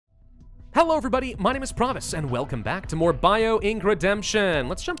Hello everybody, my name is Pravus, and welcome back to more Bio-Ink Redemption.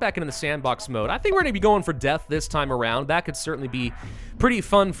 Let's jump back into the Sandbox mode. I think we're going to be going for death this time around. That could certainly be pretty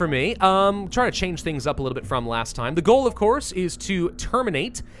fun for me. Try to change things up a little bit from last time. The goal, of course, is to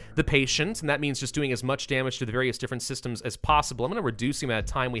terminate the patient, and that means just doing as much damage to the various different systems as possible. I'm going to reduce the amount of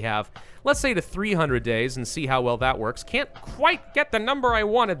time we have, let's say to 300 days, and see how well that works. Can't quite get the number I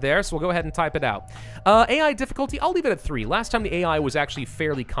wanted there, so we'll go ahead and type it out. AI difficulty, I'll leave it at 3. Last time the AI was actually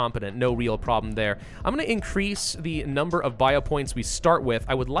fairly competent, no real problem there. I'm going to increase the number of bio points we start with.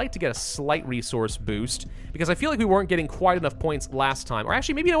 I would like to get a slight resource boost, because I feel like we weren't getting quite enough points last time. Or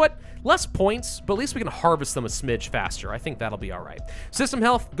actually, maybe, you know what? Less points, but at least we can harvest them a smidge faster. I think that'll be all right. System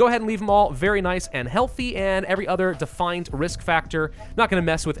health, go ahead and leave them all very nice and healthy, and every other defined risk factor. Not going to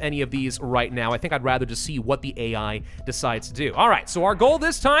mess with any of these right now. I think I'd rather just see what the AI decides to do. All right, so our goal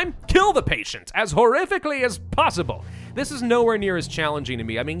this time, kill the patient as horrifically as possible. This is nowhere near as challenging to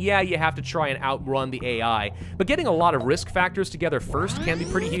me. I mean, yeah, you have to try and outrun the AI, but getting a lot of risk factors together first can be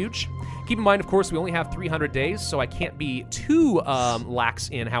pretty huge. Keep in mind, of course, we only have 300 days, so I can't be too lax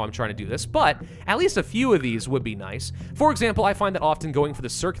in how I'm trying to do this, but at least a few of these would be nice. For example, I find that often going for the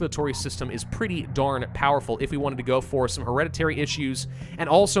circulatory system is pretty darn powerful. If we wanted to go for some hereditary issues and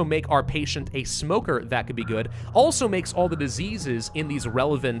also make our patient a smoker, that could be good. Also makes all the diseases in these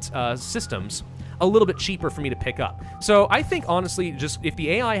relevant systems a little bit cheaper for me to pick up. So I think, honestly, just if the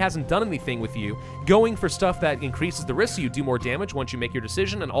AI hasn't done anything with you, going for stuff that increases the risk so you do more damage once you make your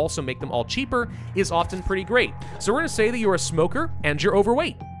decision and also make them all cheaper is often pretty great. So we're gonna say that you're a smoker and you're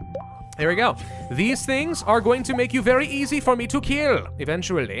overweight. There we go. These things are going to make you very easy for me to kill,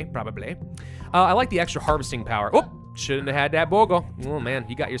 eventually, probably. I like the extra harvesting power. Oh, shouldn't have had that bogo. Oh man,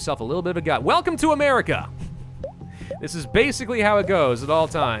 you got yourself a little bit of a gut. Welcome to America. This is basically how it goes at all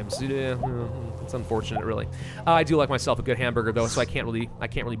times. Yeah. It's unfortunate, really. I do like myself a good hamburger, though, so I can't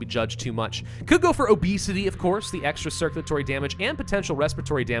really be judged too much. Could go for obesity, of course. The extra circulatory damage and potential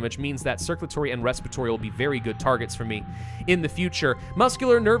respiratory damage means that circulatory and respiratory will be very good targets for me in the future.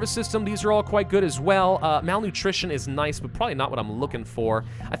 Muscular, nervous system, these are all quite good as well. Malnutrition is nice, but probably not what I'm looking for.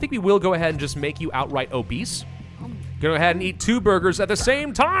 I think we will go ahead and just make you outright obese. Go ahead and eat 2 burgers at the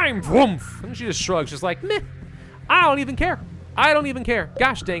same time. Vroom. And she just shrugs, just like, meh, I don't even care. I don't even care.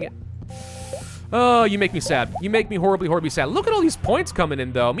 Gosh dang it. Oh, you make me sad. You make me horribly, horribly sad. Look at all these points coming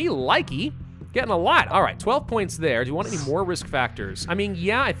in, though. Me likey. Getting a lot. All right, 12 points there. Do you want any more risk factors? I mean,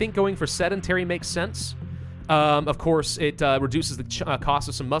 yeah, I think going for sedentary makes sense. Of course, it reduces the cost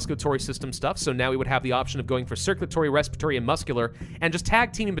of some musculatory system stuff, so now we would have the option of going for circulatory, respiratory, and muscular, and just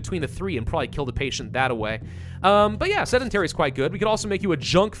tag teaming between the 3 and probably kill the patient that away. But yeah, sedentary is quite good. We could also make you a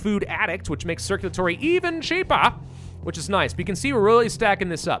junk food addict, which makes circulatory even cheaper, which is nice. But you can see we're really stacking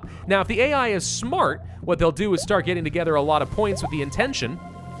this up. Now, if the AI is smart, what they'll do is start getting together a lot of points with the intention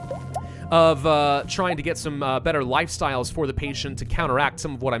of trying to get some better lifestyles for the patient to counteract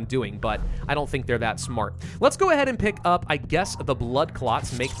some of what I'm doing, but I don't think they're that smart. Let's go ahead and pick up, I guess, the blood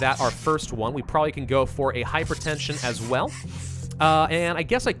clots, make that our first one. We probably can go for a hypertension as well. And I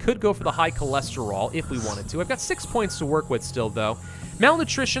guess I could go for the high cholesterol if we wanted to. I've got 6 points to work with still, though.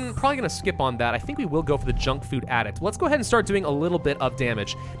 Malnutrition, probably going to skip on that. I think we will go for the junk food addict. Let's go ahead and start doing a little bit of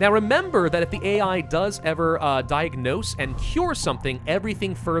damage. Now, remember that if the AI does ever diagnose and cure something,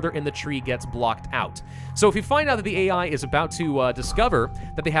 everything further in the tree gets blocked out. So if we find out that the AI is about to discover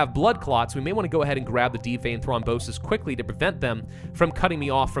that they have blood clots, we may want to go ahead and grab the deep vein thrombosis quickly to prevent them from cutting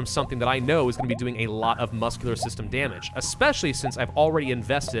me off from something that I know is going to be doing a lot of muscular system damage, especially since I've already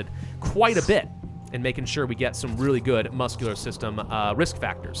invested quite a bit and making sure we get some really good muscular system risk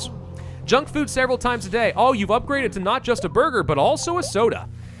factors. Junk food several times a day. Oh, you've upgraded to not just a burger, but also a soda.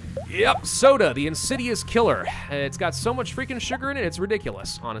 Yep, soda, the insidious killer. It's got so much freaking sugar in it, it's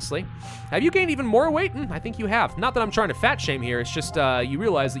ridiculous, honestly. Have you gained even more weight? I think you have. Not that I'm trying to fat shame here, it's just you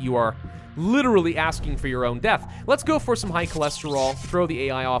realize that you are literally asking for your own death. Let's go for some high cholesterol, throw the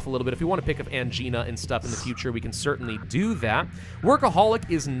AI off a little bit. If we want to pick up angina and stuff in the future, we can certainly do that. Workaholic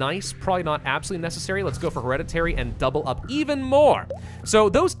is nice, probably not absolutely necessary. Let's go for hereditary and double up even more. So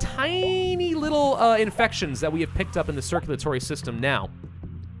those tiny little infections that we have picked up in the circulatory system now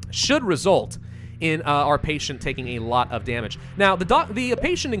should result in our patient taking a lot of damage. Now, the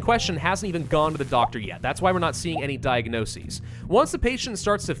patient in question hasn't even gone to the doctor yet. That's why we're not seeing any diagnoses. Once the patient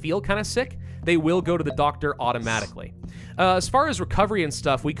starts to feel kind of sick, they will go to the doctor automatically. As far as recovery and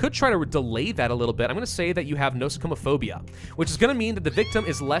stuff, we could try to delay that a little bit. I'm going to say that you have nosocomophobia, which is going to mean that the victim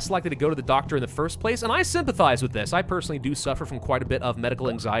is less likely to go to the doctor in the first place, and I sympathize with this. I personally do suffer from quite a bit of medical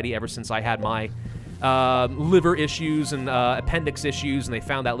anxiety ever since I had my liver issues and appendix issues, and they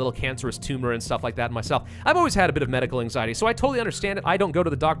found that little cancerous tumor and stuff like that in myself. I've always had a bit of medical anxiety, so I totally understand it. I don't go to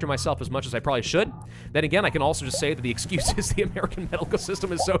the doctor myself as much as I probably should. Then again, I can also just say that the excuse is the American medical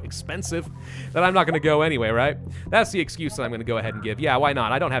system is so expensive that I'm not going to go anyway, right? That's the excuse that I'm going to go ahead and give. Yeah, why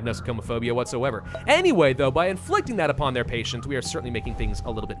not? I don't have nosocomophobia whatsoever. Anyway, though, by inflicting that upon their patient, we are certainly making things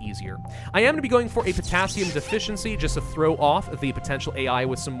a little bit easier. I am going to be going for a potassium deficiency just to throw off the potential AI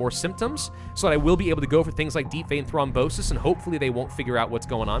with some more symptoms, so that I will be able to go for things like deep vein thrombosis, and hopefully they won't figure out what's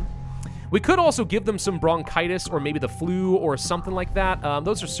going on. We could also give them some bronchitis or maybe the flu or something like that.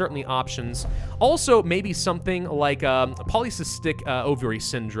 Those are certainly options. Also, maybe something like polycystic ovary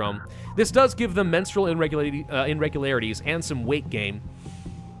syndrome. This does give them menstrual irregularities and some weight gain,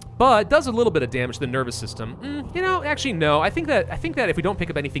 but does a little bit of damage to the nervous system. You know, actually, no. I think that if we don't pick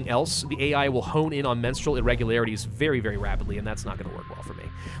up anything else, the AI will hone in on menstrual irregularities very, very rapidly, and that's not going to work well for me.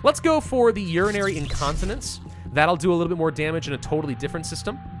 Let's go for the urinary incontinence. That'll do a little bit more damage in a totally different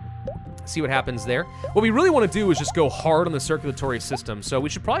system. See what happens there. What we really want to do is just go hard on the circulatory system, so we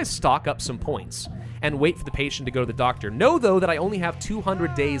should probably stock up some points and wait for the patient to go to the doctor. Know, though, that I only have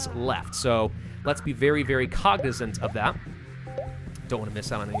 200 days left, so let's be very, very cognizant of that. Don't want to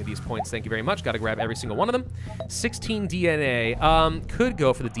miss out on any of these points. Thank you very much. Got to grab every single one of them. 16 DNA. Could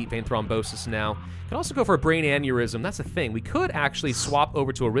go for the deep vein thrombosis now. Could also go for a brain aneurysm. That's the thing. We could actually swap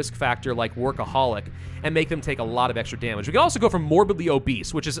over to a risk factor like workaholic and make them take a lot of extra damage. We could also go for morbidly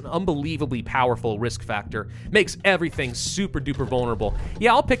obese, which is an unbelievably powerful risk factor. Makes everything super duper vulnerable.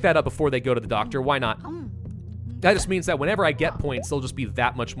 Yeah, I'll pick that up before they go to the doctor. Why not? That just means that whenever I get points, they'll just be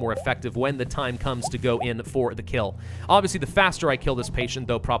that much more effective when the time comes to go in for the kill. Obviously, the faster I kill this patient,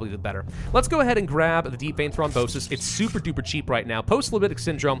 though, probably the better. Let's go ahead and grab the deep vein thrombosis. It's super duper cheap right now. Post-lipidic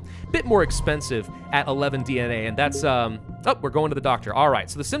syndrome, a bit more expensive at 11 DNA, and that's, oh, we're going to the doctor. All right,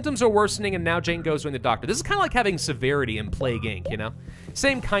 so the symptoms are worsening, and now Jane goes to the doctor. This is kind of like having severity in Plague Inc., you know?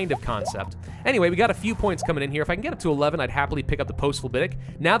 Same kind of concept. Anyway, we got a few points coming in here. If I can get up to 11, I'd happily pick up the post-lipidic.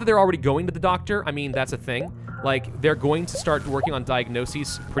 Now that they're already going to the doctor, I mean, that's a thing. Like, they're going to start working on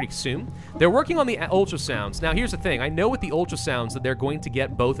diagnoses pretty soon. They're working on the ultrasounds. Now, here's the thing. I know with the ultrasounds that they're going to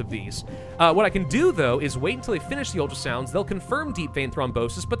get both of these. What I can do, though, is wait until they finish the ultrasounds. They'll confirm deep vein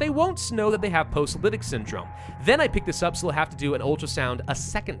thrombosis, but they won't know that they have post-lytic syndrome. Then I pick this up, so they'll have to do an ultrasound a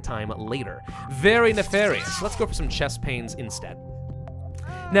second time later. Very nefarious. Let's go for some chest pains instead.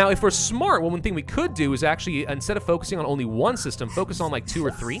 Now, if we're smart, well, one thing we could do is actually, instead of focusing on only one system, focus on like 2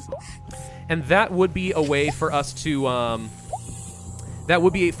 or 3. And that would be a way for us to,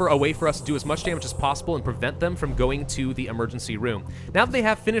 do as much damage as possible and prevent them from going to the emergency room. Now that they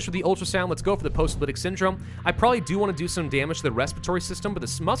have finished with the ultrasound, let's go for the post-lytic syndrome. I probably do want to do some damage to the respiratory system, but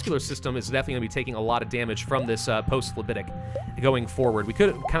the muscular system is definitely going to be taking a lot of damage from this post-lipidic going forward. We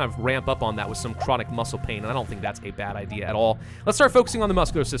could kind of ramp up on that with some chronic muscle pain, and I don't think that's a bad idea at all. Let's start focusing on the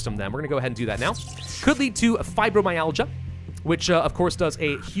muscular system then. We're going to go ahead and do that now. Could lead to fibromyalgia, which, of course, does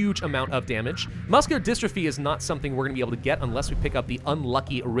a huge amount of damage. Muscular dystrophy is not something we're going to be able to get unless we pick up the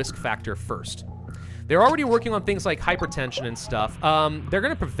unlucky risk factor first. They're already working on things like hypertension and stuff. They're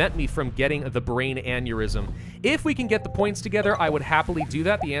going to prevent me from getting the brain aneurysm. If we can get the points together, I would happily do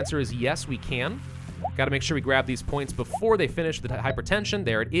that. The answer is yes, we can. Got to make sure we grab these points before they finish the hypertension.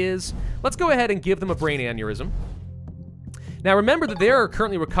 There it is. Let's go ahead and give them a brain aneurysm. Now, remember that they're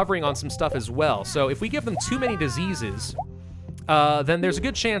currently recovering on some stuff as well. So if we give them too many diseases, then there's a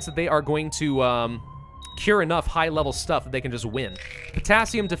good chance that they are going to cure enough high-level stuff that they can just win.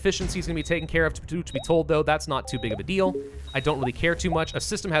 Potassium deficiency is going to be taken care of. To be told, though, that's not too big of a deal. I don't really care too much. A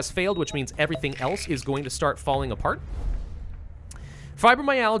system has failed, which means everything else is going to start falling apart.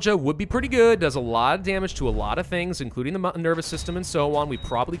 Fibromyalgia would be pretty good. Does a lot of damage to a lot of things, including the nervous system and so on. We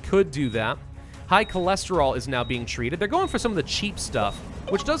probably could do that. High cholesterol is now being treated. They're going for some of the cheap stuff,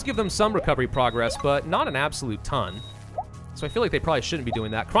 which does give them some recovery progress, but not an absolute ton. So I feel like they probably shouldn't be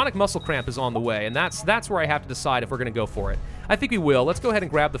doing that. Chronic muscle cramp is on the way, and that's where I have to decide if we're going to go for it. I think we will. Let's go ahead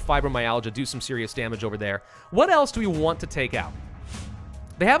and grab the fibromyalgia, do some serious damage over there. What else do we want to take out?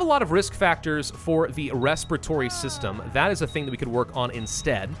 They have a lot of risk factors for the respiratory system. That is a thing that we could work on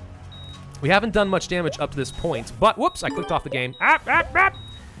instead. We haven't done much damage up to this point, but whoops, I clicked off the game.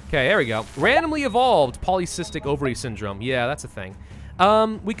 Okay, there we go. Randomly evolved polycystic ovary syndrome. Yeah, that's a thing.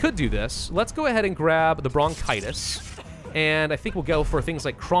 We could do this. Let's go ahead and grab the bronchitis. And I think we'll go for things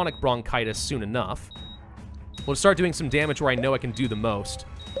like chronic bronchitis soon enough. We'll start doing some damage where I know I can do the most.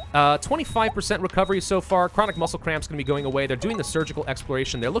 25% recovery so far. Chronic muscle cramp's going to be going away. They're doing the surgical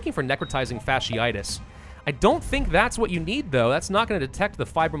exploration. They're looking for necrotizing fasciitis. I don't think that's what you need, though. That's not going to detect the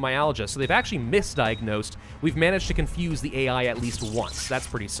fibromyalgia, so they've actually misdiagnosed. We've managed to confuse the AI at least once. That's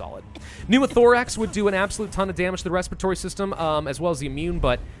pretty solid. Pneumothorax would do an absolute ton of damage to the respiratory system, as well as the immune,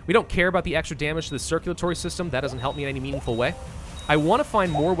 but we don't care about the extra damage to the circulatory system. That doesn't help me in any meaningful way. I want to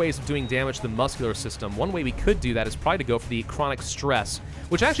find more ways of doing damage to the muscular system. One way we could do that is probably to go for the chronic stress,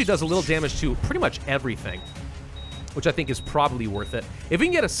 which actually does a little damage to pretty much everything, which I think is probably worth it. If we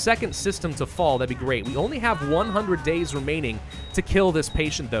can get a second system to fall, that'd be great. We only have 100 days remaining to kill this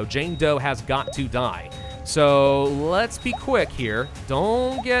patient, though. Jane Doe has got to die. So let's be quick here.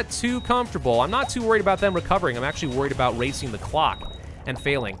 Don't get too comfortable. I'm not too worried about them recovering. I'm actually worried about racing the clock and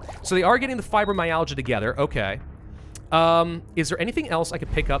failing. So they are getting the fibromyalgia together. Okay. Is there anything else I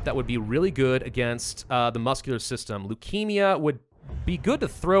could pick up that would be really good against the muscular system? Leukemia would be good to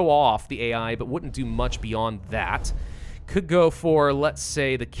throw off the AI, but wouldn't do much beyond that. Could go for, let's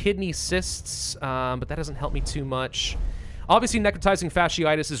say, the kidney cysts, but that doesn't help me too much. Obviously, necrotizing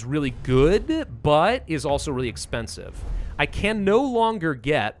fasciitis is really good, but is also really expensive. I can no longer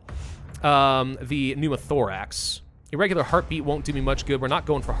get the pneumothorax. Irregular heartbeat won't do me much good. We're not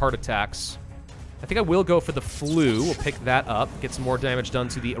going for heart attacks. I think I will go for the flu. We'll pick that up, get some more damage done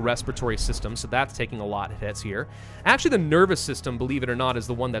to the respiratory system, so that's taking a lot of hits here. Actually, the nervous system, believe it or not, is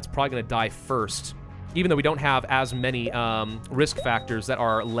the one that's probably going to die first, even though we don't have as many risk factors that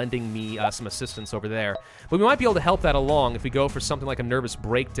are lending me some assistance over there. But we might be able to help that along if we go for something like a nervous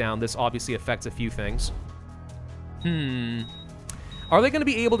breakdown. This obviously affects a few things. Are they going to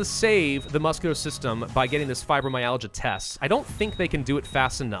be able to save the muscular system by getting this fibromyalgia test? I don't think they can do it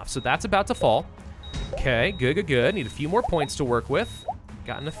fast enough, so that's about to fall. Okay, good, good, good. Need a few more points to work with.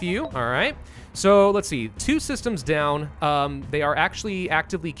 Gotten a few, all right. So let's see, 2 systems down. They are actually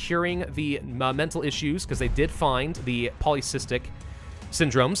actively curing the mental issues because they did find the polycystic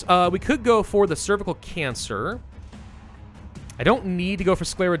syndromes. We could go for the cervical cancer. I don't need to go for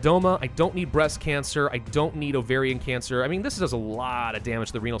sclerodoma. I don't need breast cancer. I don't need ovarian cancer. I mean, this does a lot of damage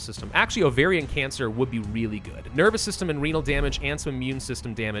to the renal system. Actually, ovarian cancer would be really good. Nervous system and renal damage and some immune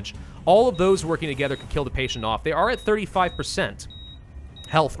system damage. All of those working together could kill the patient off. They are at 35%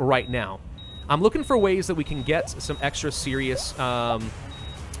 health right now. I'm looking for ways that we can get some extra serious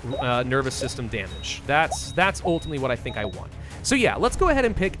nervous system damage. That's ultimately what I think I want. So yeah, let's go ahead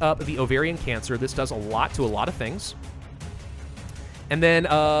and pick up the ovarian cancer. This does a lot to a lot of things. And then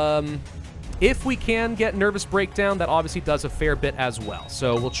if we can get nervous breakdown, that obviously does a fair bit as well.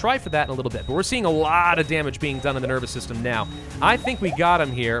 So we'll try for that in a little bit. But we're seeing a lot of damage being done in the nervous system now. I think we got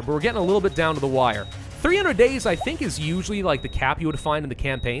him here, but we're getting a little bit down to the wire. 300 days, I think, is usually like the cap you would find in the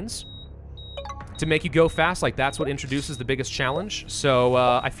campaigns to make you go fast. Like, that's what introduces the biggest challenge. So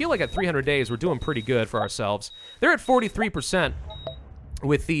I feel like at 300 days, we're doing pretty good for ourselves. They're at 43%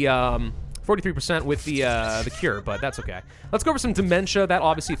 with the... 43% with the cure, but that's okay. Let's go over some dementia. That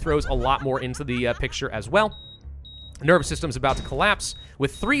obviously throws a lot more into the picture as well. Nervous system's about to collapse.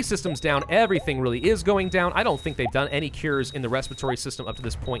 With 3 systems down, everything really is going down. I don't think they've done any cures in the respiratory system up to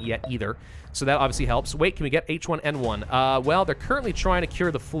this point yet either, so that obviously helps. Wait, can we get H1N1? Well, they're currently trying to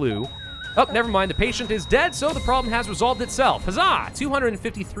cure the flu. Oh, never mind. The patient is dead, so the problem has resolved itself. Huzzah!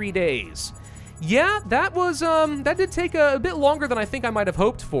 253 days. Yeah, that was, that did take a bit longer than I think I might have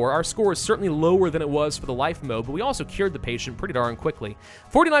hoped for. Our score is certainly lower than it was for the life mode, but we also cured the patient pretty darn quickly.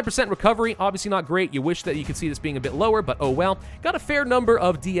 49% recovery, obviously not great. You wish that you could see this being a bit lower, but oh well. Got a fair number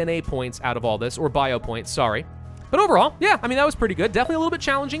of DNA points out of all this, or bio points, sorry. But overall, yeah, I mean, that was pretty good. Definitely a little bit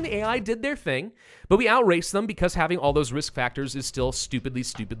challenging. The AI did their thing, but we outraced them because having all those risk factors is still stupidly,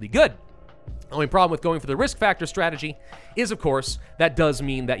 stupidly good. The only problem with going for the risk factor strategy is, of course, that does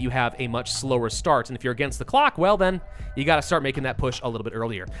mean that you have a much slower start. And if you're against the clock, well, then you got to start making that push a little bit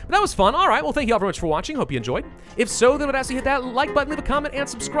earlier. But that was fun. All right, well, thank you all very much for watching. Hope you enjoyed. If so, then I would ask you to hit that like button, leave a comment, and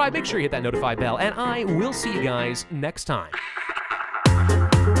subscribe. Make sure you hit that notify bell, and I will see you guys next time.